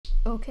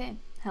Okay,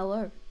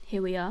 hello,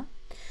 here we are.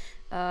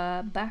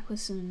 Back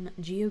with some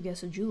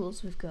geoguessr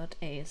duels. We've got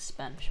a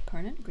Spanish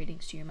opponent.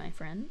 Greetings to you, my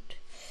friend.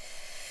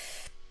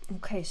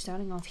 Okay,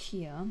 starting off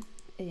here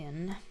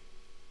in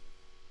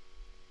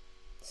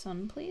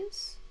sun,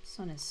 please.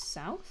 Sun is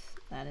south.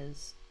 That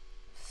is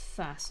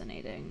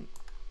fascinating.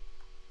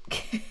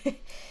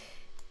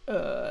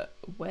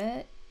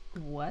 Where?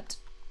 What?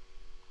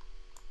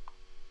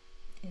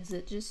 Is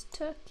it just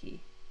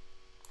Turkey?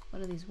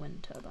 What are these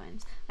wind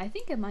turbines? I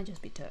think it might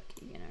just be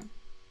Turkey, you know.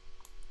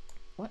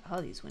 What are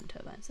these wind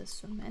turbines? There's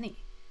so many.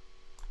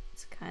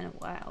 It's kind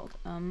of wild.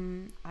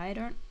 I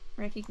don't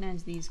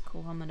recognize these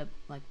kilometer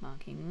like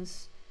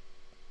markings.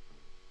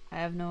 I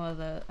have no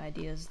other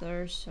ideas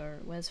though, so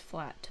where's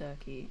flat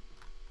Turkey?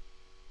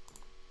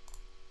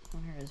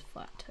 Where is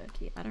flat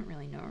Turkey? I don't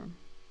really know.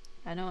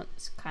 I know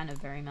it's kind of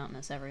very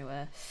mountainous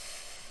everywhere.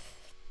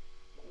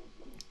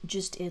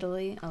 Just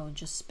Italy? Oh,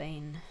 just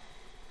Spain.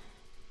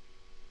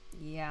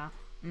 Yeah,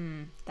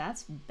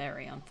 that's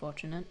very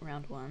unfortunate.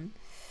 Round one.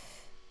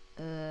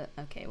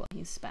 Okay, well,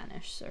 he's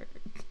Spanish, so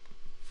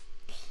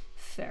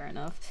fair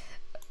enough.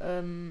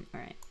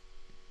 Alright.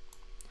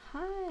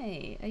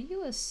 Hi, are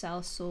you a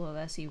South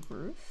Sulawesi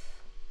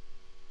roof?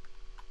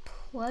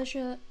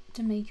 Pleasure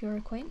to make your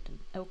acquaintance.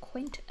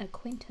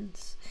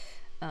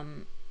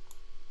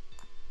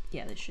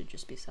 Yeah, this should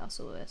just be South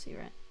Sulawesi,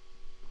 right?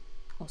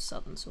 Or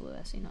Southern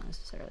Sulawesi, not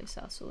necessarily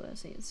South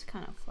Sulawesi. It's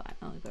kind of flat.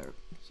 I'll go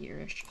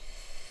here-ish.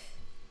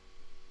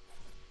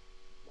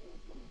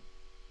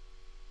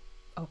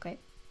 Okay.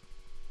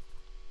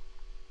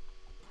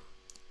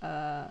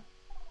 Our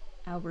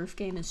roof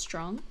game is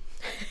strong.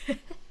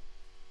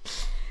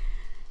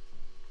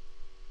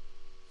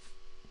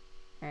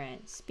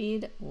 Alright,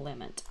 speed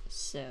limit.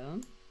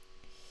 So,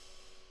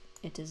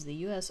 it is the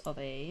US of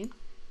A.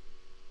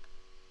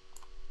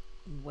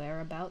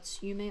 Whereabouts,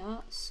 you may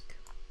ask?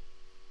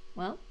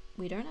 Well,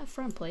 we don't have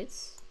front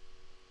plates,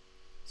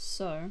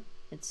 so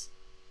it's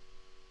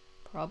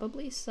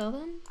probably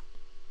southern.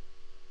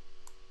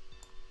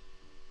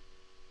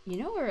 You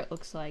know where it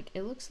looks like?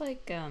 It looks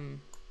like,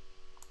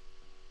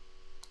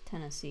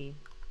 Tennessee.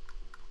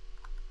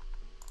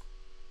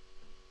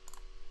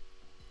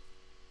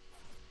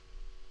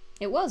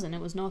 It wasn't,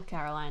 it was North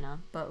Carolina,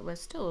 but we're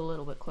still a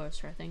little bit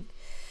closer, I think.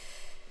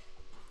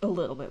 A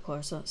little bit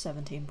closer,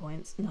 17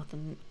 points.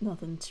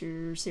 Nothing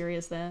too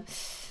serious there.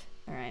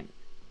 Alright.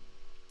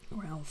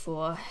 Round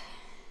 4.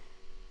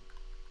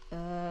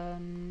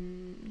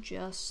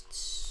 Just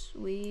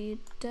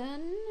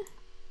Sweden?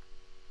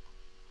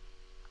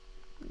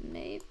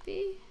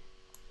 Maybe?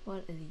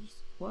 What are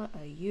these? What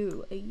are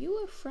you? Are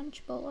you a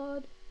French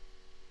bollard?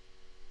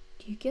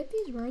 Do you get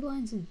these road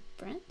lines in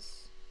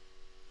France?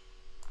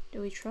 Do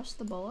we trust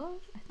the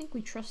bollard? I think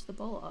we trust the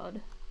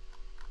bollard.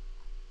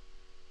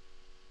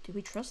 Do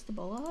we trust the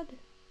bollard?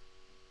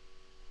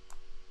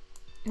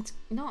 It's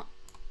not,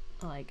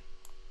 like,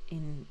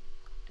 in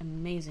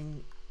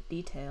amazing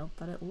detail,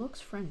 but it looks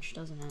French,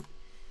 doesn't it?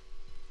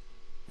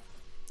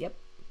 Yep,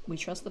 we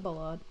trust the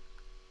bollard.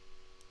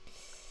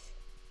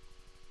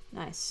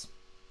 Nice.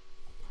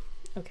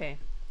 Okay,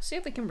 see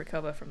if we can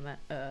recover from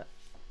that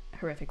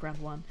horrific round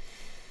 1.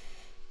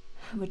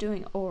 We're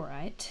doing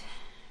alright.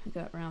 We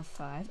got round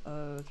 5.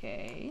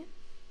 Okay.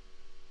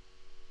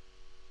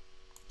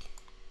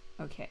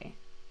 Okay.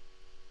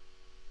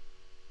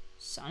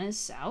 Sun is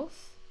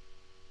south?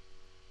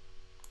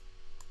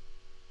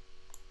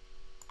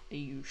 Are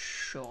you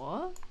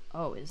sure?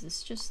 Oh, is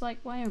this just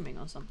like Wyoming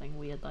or something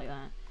weird like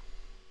that?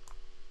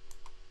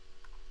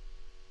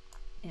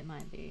 It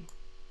might be.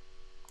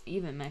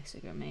 Even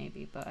Mexico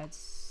maybe, but I'd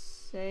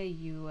say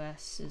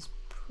US is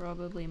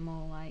probably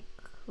more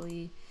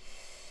likely.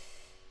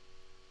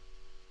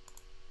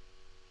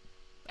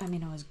 I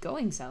mean, I was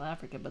going South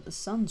Africa, but the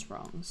sun's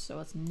wrong, so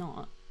it's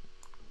not.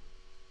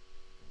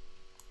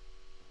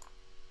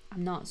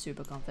 I'm not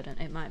super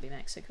confident. It might be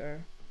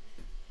Mexico.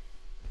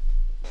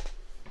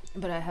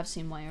 But I have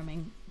seen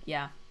Wyoming.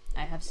 Yeah,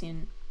 I have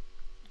seen...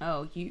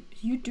 Oh, you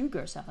do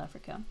go South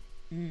Africa.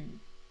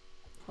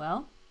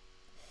 Well,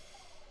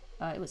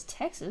 it was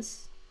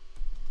Texas.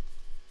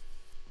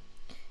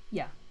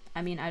 Yeah,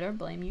 I mean, I don't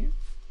blame you.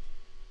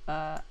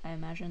 I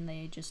imagine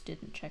they just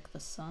didn't check the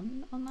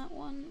sun on that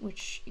one,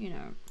 which, you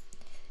know,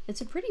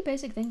 it's a pretty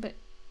basic thing, but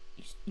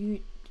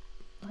you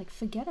like,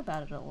 forget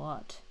about it a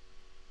lot,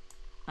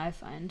 I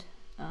find,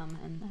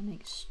 and I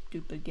make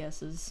stupid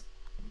guesses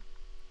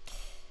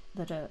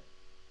that are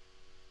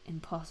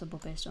impossible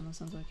based on the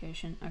sun's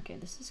location. Okay,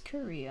 this is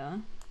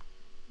Korea.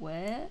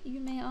 Where,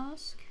 you may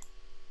ask?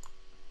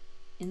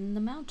 In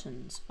the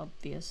mountains,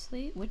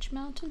 obviously. Which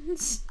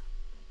mountains?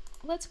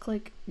 Let's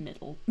click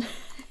middle.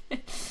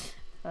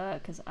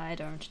 Because I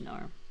don't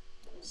know.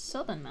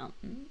 Southern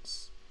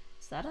mountains.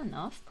 Is that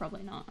enough?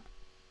 Probably not.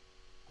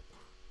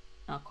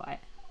 Not quite.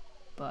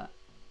 But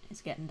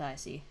it's getting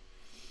dicey.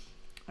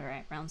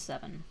 Alright, round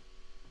 7.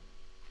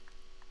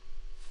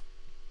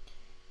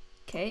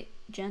 Okay,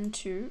 Gen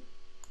 2.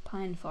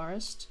 Pine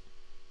Forest.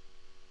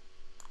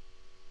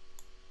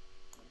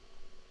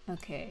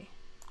 Okay.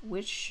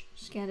 Which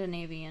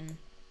Scandinavian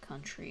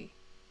country.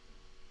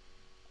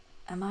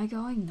 Am I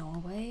going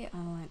Norway? I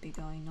might be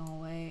going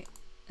Norway.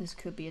 This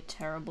could be a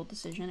terrible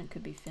decision. It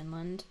could be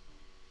Finland.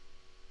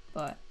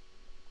 But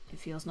it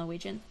feels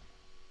Norwegian.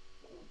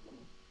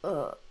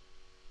 Ugh.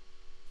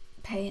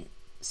 Pain.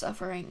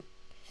 Suffering.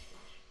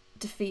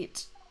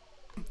 Defeat.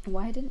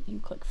 Why didn't you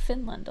click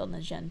Finland on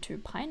the Gen 2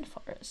 pine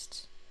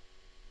forest?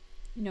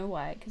 You know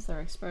why? Because there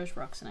are exposed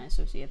rocks and I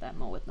associate that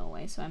more with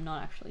Norway, so I'm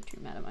not actually too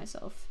mad at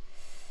myself.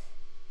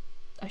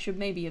 I should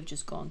maybe have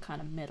just gone kind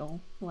of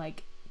middle,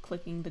 like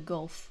clicking the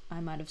Gulf.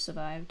 I might have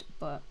survived,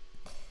 but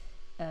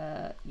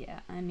yeah,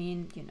 I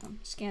mean, you know,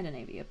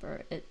 Scandinavia, bro.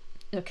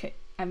 Okay,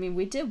 I mean,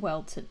 we did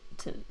well to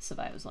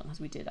survive as long as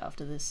we did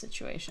after this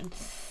situation.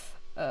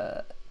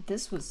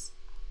 This was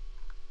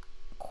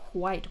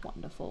quite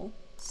wonderful.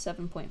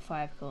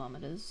 7.5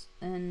 kilometers.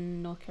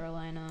 And North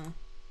Carolina.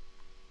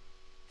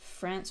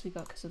 France we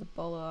got because of the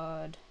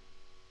bollard.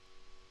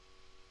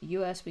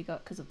 US we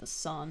got because of the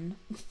sun.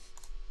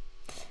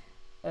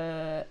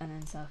 And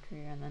then South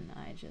Korea, and then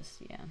I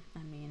just, yeah, I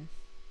mean,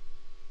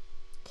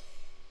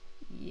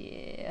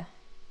 yeah.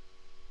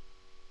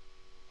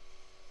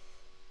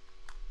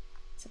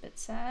 It's a bit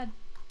sad.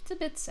 It's a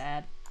bit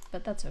sad,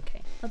 but that's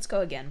okay. Let's go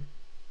again.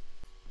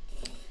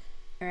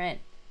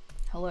 Alright.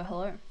 Hello,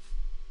 hello.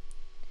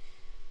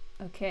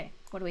 Okay,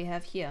 what do we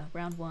have here?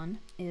 Round 1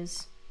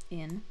 is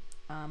in,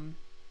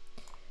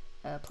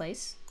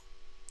 place.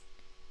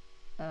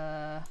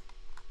 What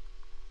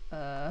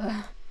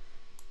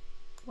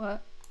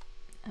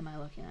am I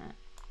looking at?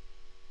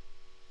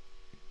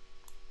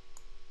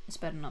 This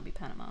better not be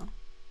Panama.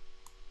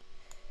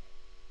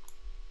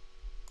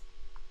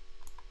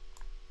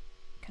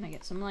 Can I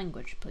get some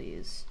language,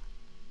 please?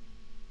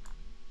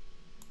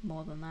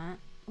 More than that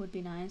would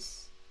be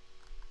nice.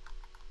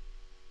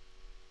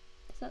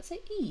 Does that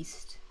say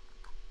east?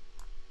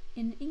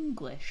 In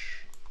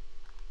English?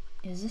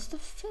 Is this the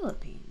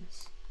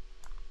Philippines?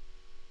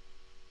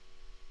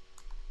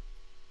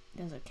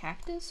 There's a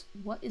cactus?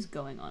 What is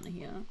going on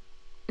here?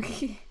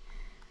 We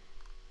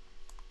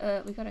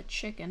got a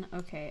chicken.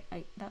 Okay,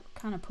 that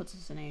kind of puts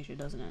us in Asia,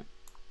 doesn't it?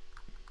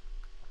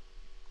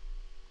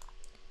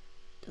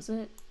 Does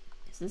it?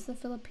 Is this the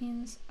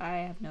Philippines? I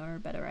have no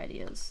better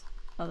ideas.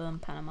 Other than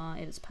Panama.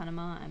 If it's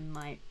Panama, I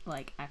might,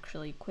 like,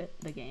 actually quit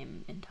the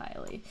game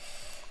entirely.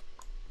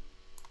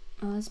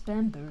 Oh, it's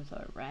bamboo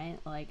though, right?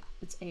 Like,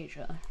 it's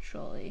Asia,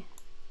 surely.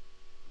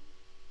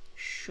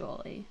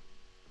 Surely.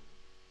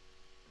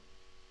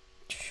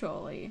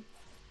 Surely.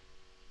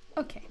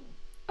 Okay.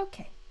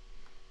 Okay.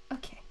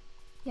 Okay.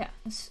 Yeah,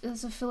 it's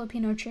a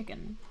Filipino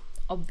chicken.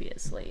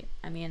 Obviously.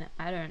 I mean,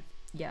 I don't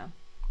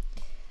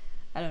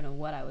know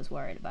what I was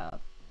worried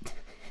about.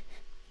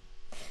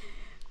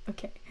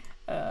 Okay.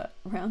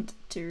 Round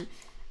 2.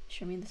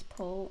 Show me this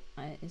poll.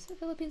 Is it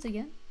Philippines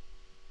again?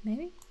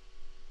 Maybe?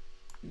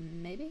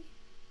 Maybe?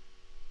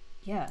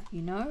 Yeah,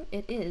 you know,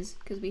 it is,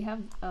 because we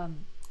have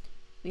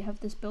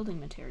this building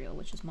material,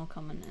 which is more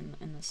common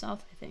in the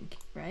south, I think,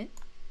 right?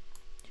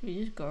 Should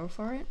we just go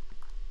for it?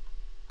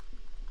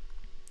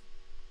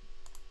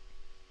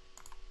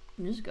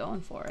 I'm just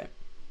going for it.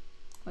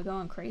 We're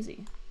going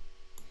crazy.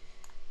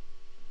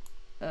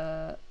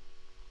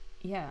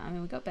 Yeah, I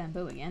mean, we got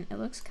bamboo again. It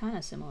looks kind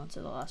of similar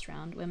to the last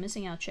round. We're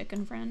missing our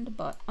chicken friend,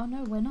 but... Oh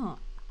no, we're not.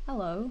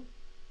 Hello.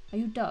 Are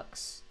you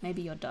ducks?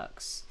 Maybe you're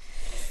ducks.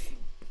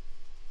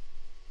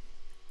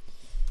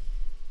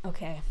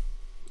 Okay.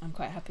 I'm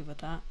quite happy with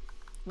that.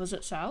 Was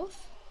it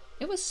south?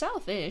 It was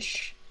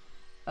south-ish.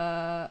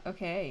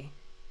 Okay.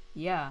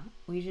 Yeah,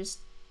 we just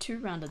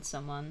two-rounded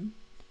someone.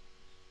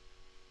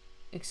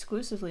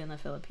 Exclusively in the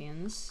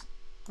Philippines.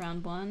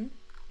 Round 1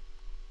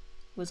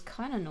 was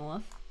kind of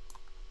north.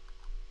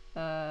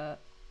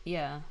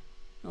 Yeah,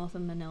 north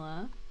of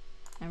Manila.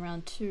 And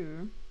round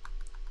 2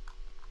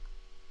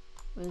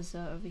 was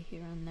over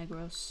here in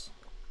Negros.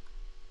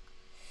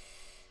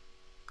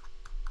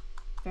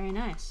 Very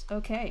nice.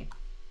 Okay.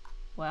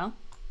 Well,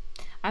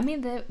 I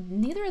mean,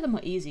 neither of them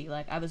were easy.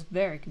 Like, I was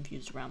very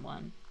confused around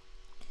 1.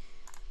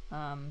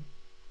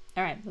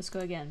 Alright, let's go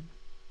again.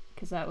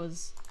 Because that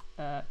was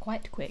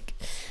quite quick.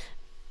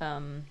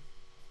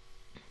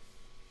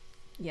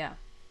 Yeah.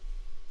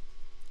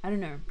 I don't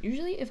know.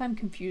 Usually if I'm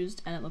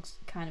confused and it looks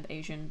kind of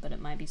Asian, but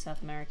it might be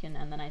South American,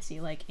 and then I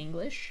see, like,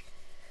 English,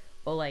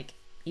 or, like,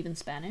 even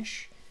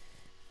Spanish.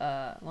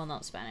 Well,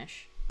 not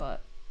Spanish,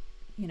 but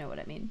you know what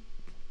I mean.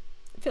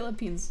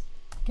 Philippines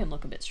can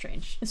look a bit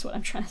strange, is what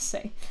I'm trying to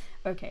say.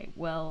 Okay,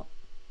 well,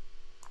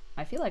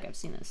 I feel like I've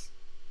seen this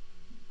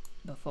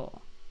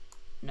before.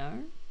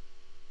 No?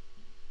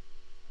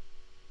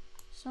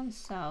 Sun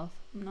south.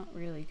 I'm not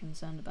really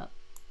concerned about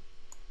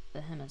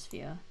the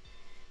hemisphere.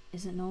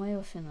 Is it Norway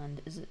or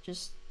Finland? Is it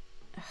just...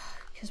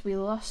 Because we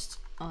lost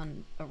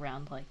on a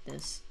round like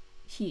this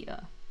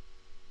here.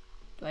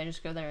 Do I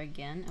just go there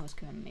again? I was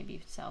going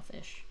maybe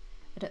south-ish.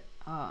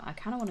 I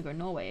kind of want to go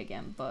Norway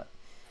again, but...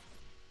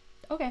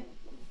 Okay.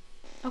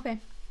 Okay.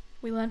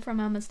 We learn from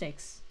our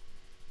mistakes.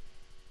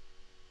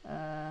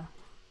 There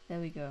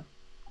we go.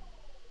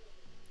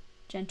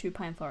 Gen 2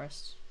 pine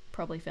forest.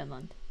 Probably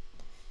Finland.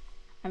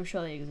 I'm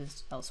sure they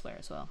exist elsewhere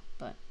as well,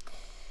 but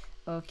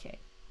okay.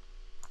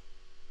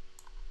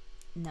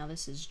 Now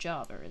this is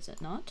Java, is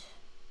it not?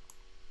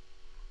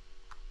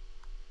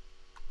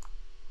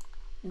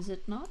 Is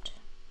it not?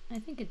 I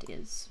think it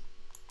is.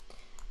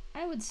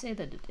 I would say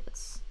that it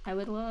is. I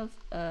would love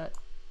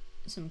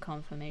some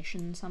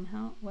confirmation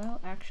somehow.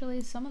 Well,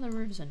 actually, some of the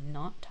roofs are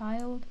not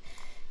tiled.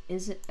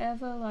 Is it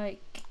ever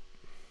like...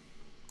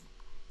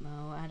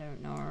 Oh, I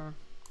don't know.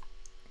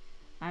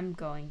 I'm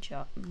going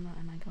Java.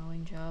 Am I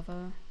going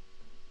Java?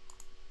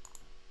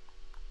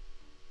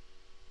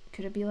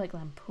 Could it be like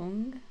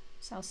Lampung?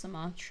 South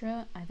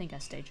Sumatra? I think I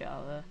stay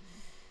Java.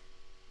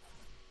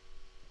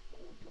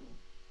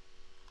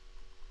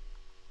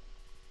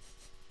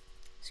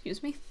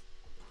 Excuse me?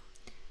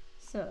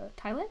 So,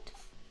 Thailand?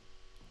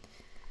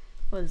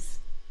 Was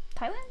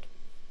Thailand?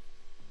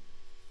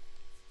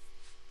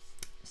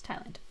 It's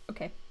Thailand.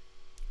 Okay.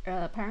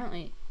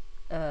 Apparently,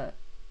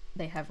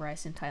 they have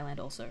rice in Thailand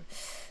also.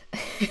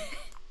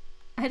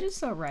 I just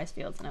saw rice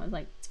fields and I was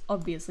like, it's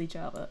obviously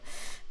Java.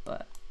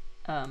 But,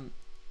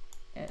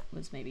 it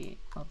was maybe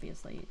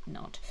obviously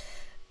not.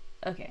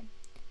 Okay.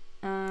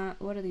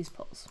 What are these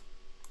poles?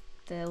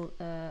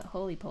 They're,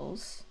 holy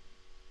poles.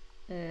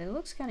 It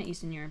looks kind of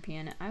Eastern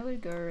European. I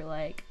would go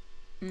like,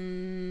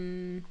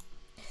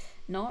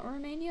 not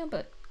Romania,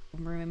 but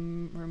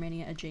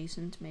Romania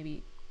adjacent,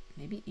 maybe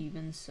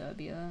even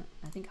Serbia.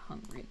 I think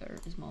Hungary though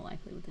is more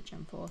likely with the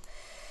Gem 4.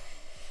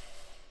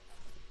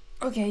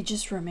 Okay,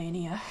 just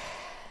Romania.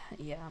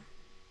 Yeah.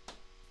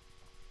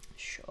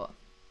 Sure.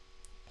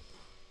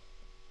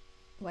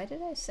 Why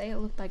did I say it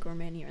looked like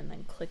Romania and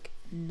then click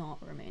not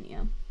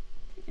Romania?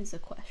 Is a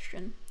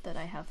question that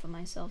I have for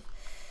myself.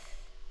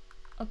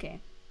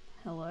 Okay.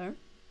 Hello.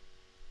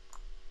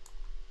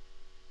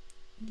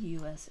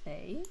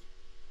 USA.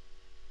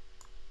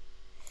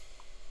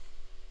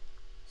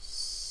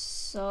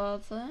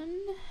 Southern,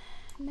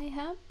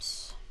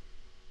 mayhaps?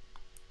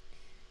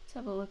 Let's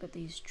have a look at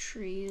these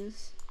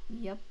trees.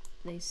 Yep,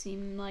 they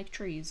seem like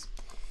trees.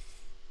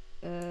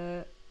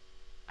 I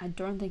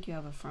don't think you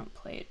have a front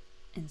plate,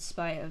 in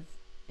spite of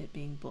it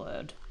being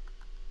blurred.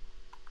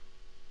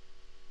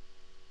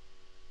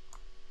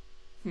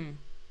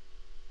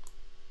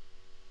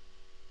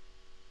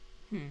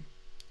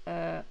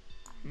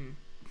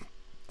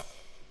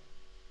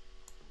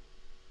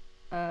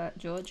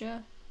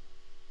 Georgia?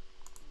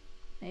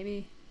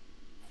 Maybe?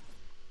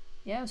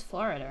 Yeah, it was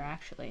Florida,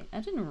 actually.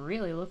 That didn't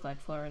really look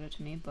like Florida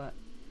to me, but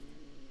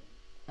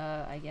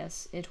I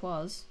guess it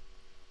was.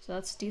 So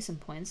that's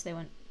decent points. They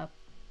went up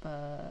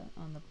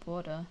on the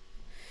border.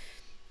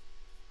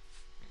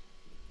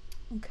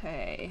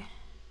 Okay.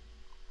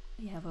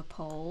 We have a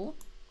pole.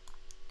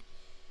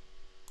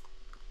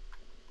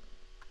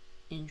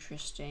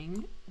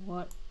 Interesting.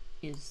 What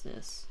is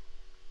this?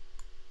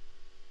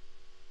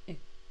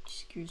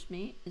 Excuse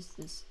me, is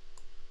this...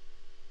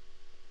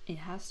 It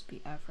has to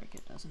be Africa,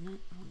 doesn't it?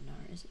 Oh no,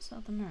 is it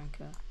South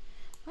America?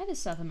 Why does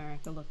South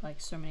America look like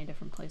so many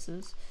different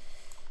places?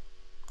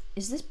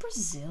 Is this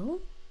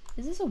Brazil?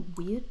 Is this a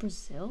weird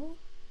Brazil?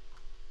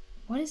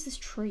 What is this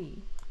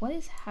tree? What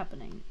is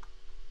happening?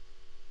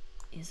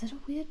 Is it a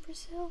weird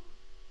Brazil?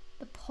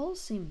 The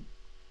poles seem...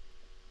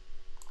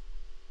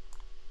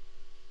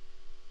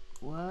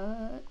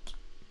 What?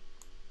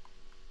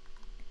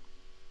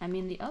 I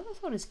mean, the other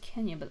thought is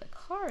Kenya, but the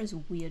car is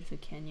weird for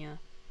Kenya.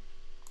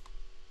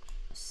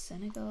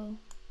 Senegal?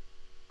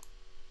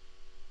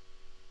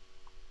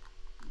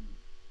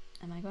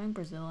 Am I going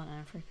Brazil and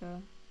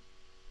Africa?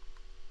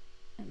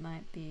 It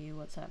might be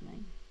what's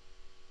happening.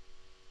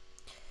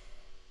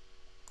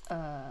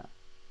 I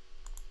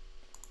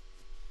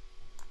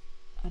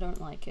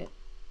don't like it.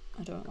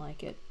 I don't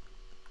like it.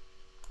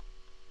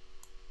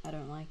 I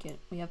don't like it.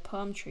 We have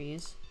palm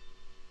trees.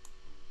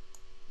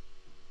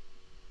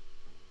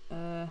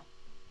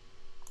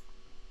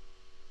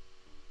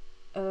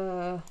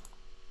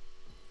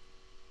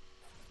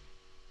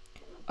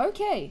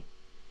 Okay.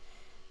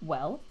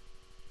 Well,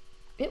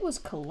 it was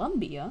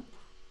Colombia.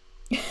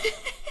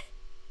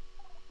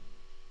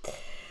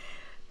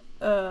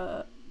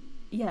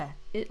 Yeah,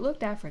 it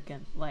looked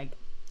African. Like,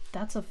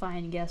 that's a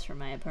fine guess from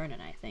my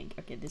opponent, I think.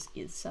 Okay, this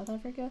is South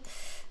Africa.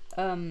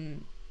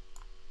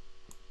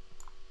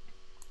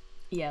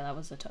 Yeah, that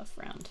was a tough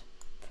round,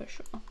 for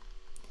sure.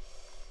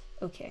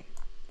 Okay,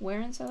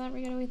 where in South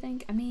Africa do we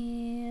think? I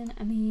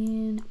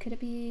mean, could it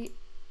be...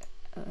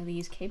 Are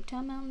these Cape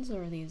Town mountains,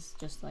 or are these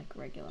just like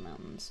regular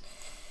mountains?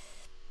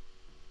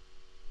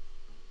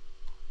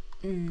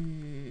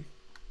 They're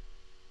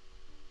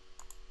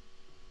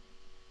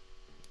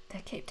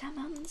Cape Town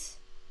mountains?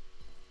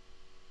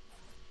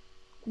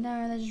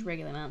 No, they're just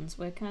regular mountains.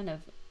 We're kind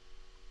of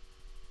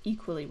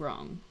equally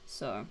wrong,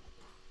 so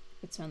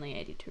it's only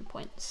 82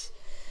 points.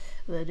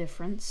 The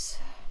difference.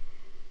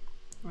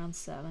 Round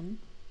 7.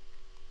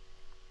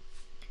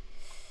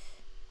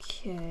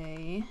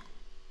 Okay.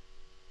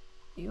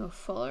 Are you a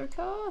follow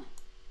car?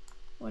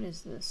 What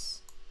is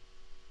this?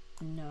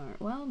 No.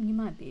 Well, you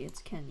might be.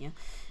 It's Kenya.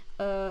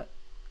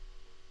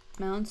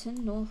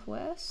 Mountain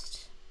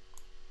northwest.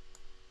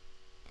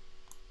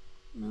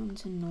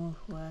 Mountain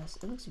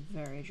northwest. It looks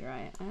very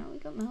dry. We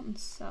got mountain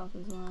south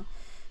as well.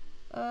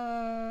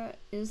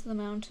 Is the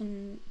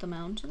mountain the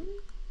mountain?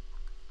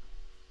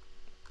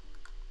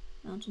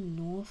 Mountain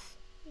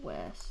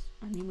northwest.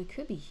 I mean, we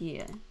could be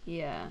here.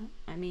 Yeah,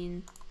 I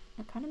mean,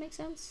 that kind of makes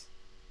sense.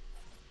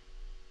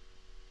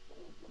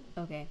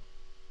 Okay.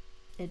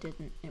 It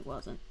didn't. It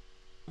wasn't.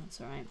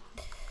 That's alright.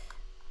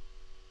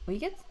 We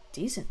get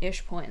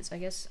decent-ish points. I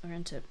guess we're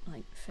into,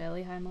 like,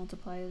 fairly high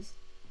multipliers.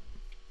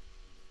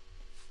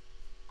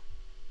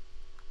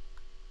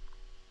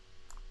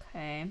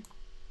 Okay.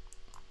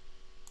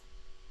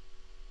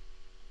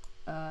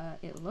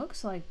 It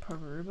looks like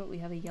Peru, but we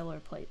have a yellow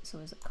plate, so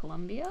is it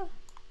Colombia?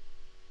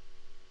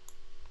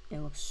 It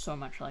looks so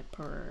much like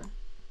Peru.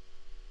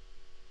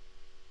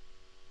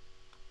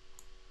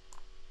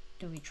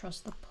 Do we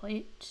trust the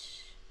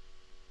plate?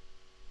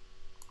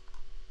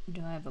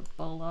 Do I have a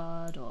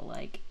bollard or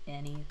like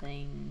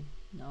anything?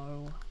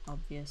 No,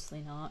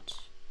 obviously not.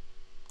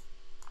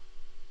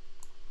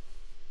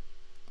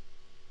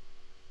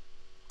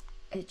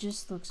 It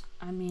just looks,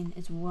 I mean,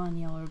 it's one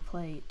yellow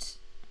plate.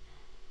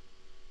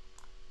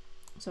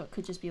 So it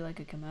could just be like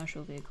a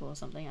commercial vehicle or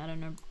something. I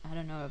don't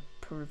know if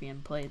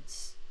Peruvian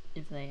plates,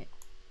 if they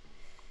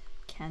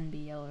can be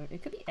yellow.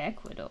 It could be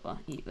Ecuador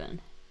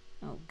even.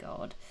 Oh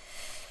god.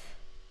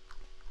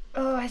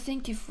 Oh, I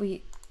think if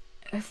we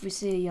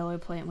see a yellow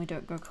plate and we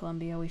don't go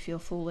Colombia, we feel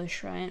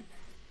foolish, right?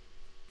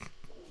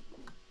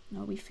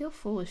 No, we feel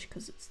foolish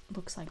because it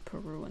looks like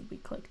Peru and we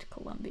clicked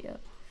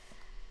Colombia.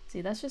 See,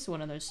 that's just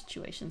one of those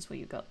situations where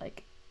you've got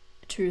like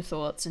two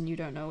thoughts and you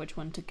don't know which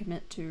one to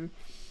commit to.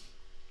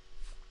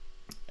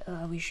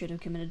 We should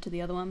have committed to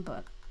the other one,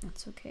 but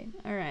that's okay.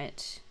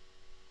 Alright.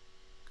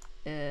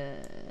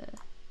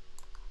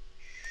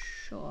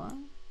 Sure.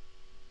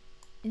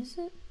 Is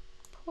it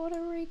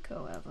Puerto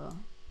Rico ever?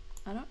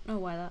 I don't know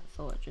why that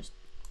thought just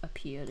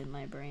appeared in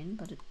my brain,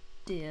 but it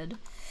did.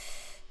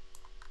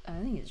 I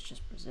think it's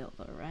just Brazil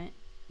though, right?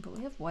 But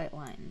we have white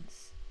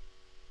lines.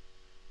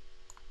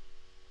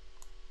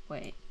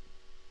 Wait.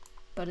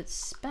 But it's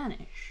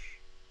Spanish.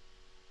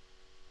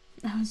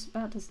 I was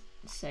about to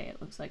say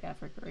it looks like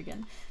Africa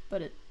again,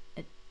 but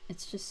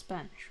it's just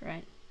Spanish,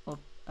 right? Or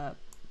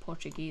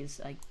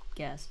Portuguese, I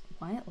guess.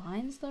 White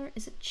lines though?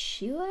 Is it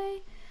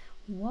Chile?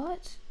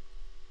 What?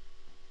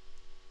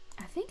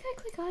 I think I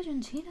click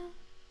Argentina,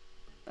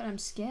 but I'm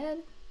scared.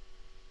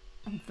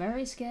 I'm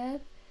very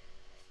scared.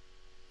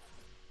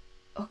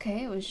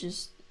 Okay, it was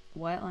just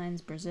white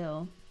lines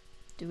Brazil.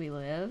 Do we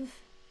live?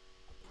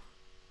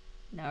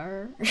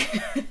 No.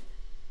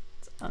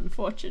 It's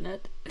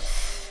unfortunate.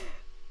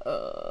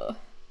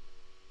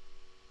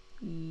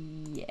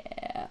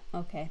 Yeah.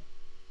 Okay.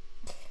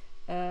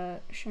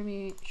 Show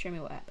me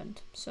what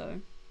happened.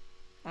 So,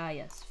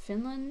 yes,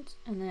 Finland,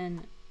 and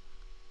then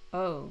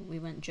we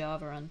went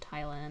Java on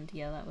Thailand.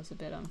 Yeah, that was a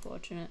bit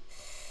unfortunate.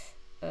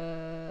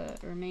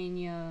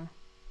 Romania.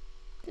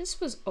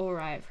 This was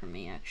alright for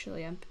me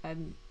actually.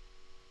 I'm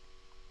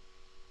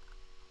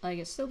like,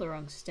 it's still the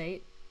wrong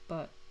state,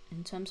 but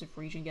in terms of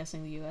region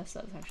guessing the US,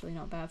 that's actually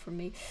not bad for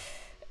me.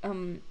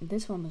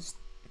 This one was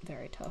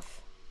very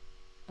tough.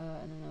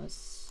 And then there was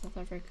South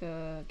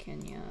Africa,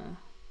 Kenya,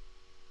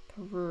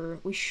 Peru.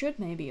 We should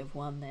maybe have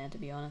won there, to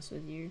be honest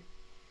with you.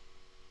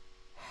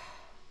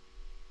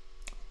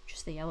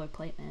 Just the yellow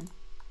plate, man.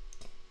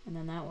 And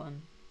then that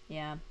one.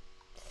 Yeah.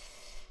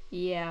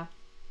 Yeah.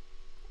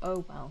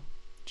 Oh well.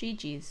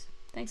 GG's.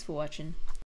 Thanks for watching.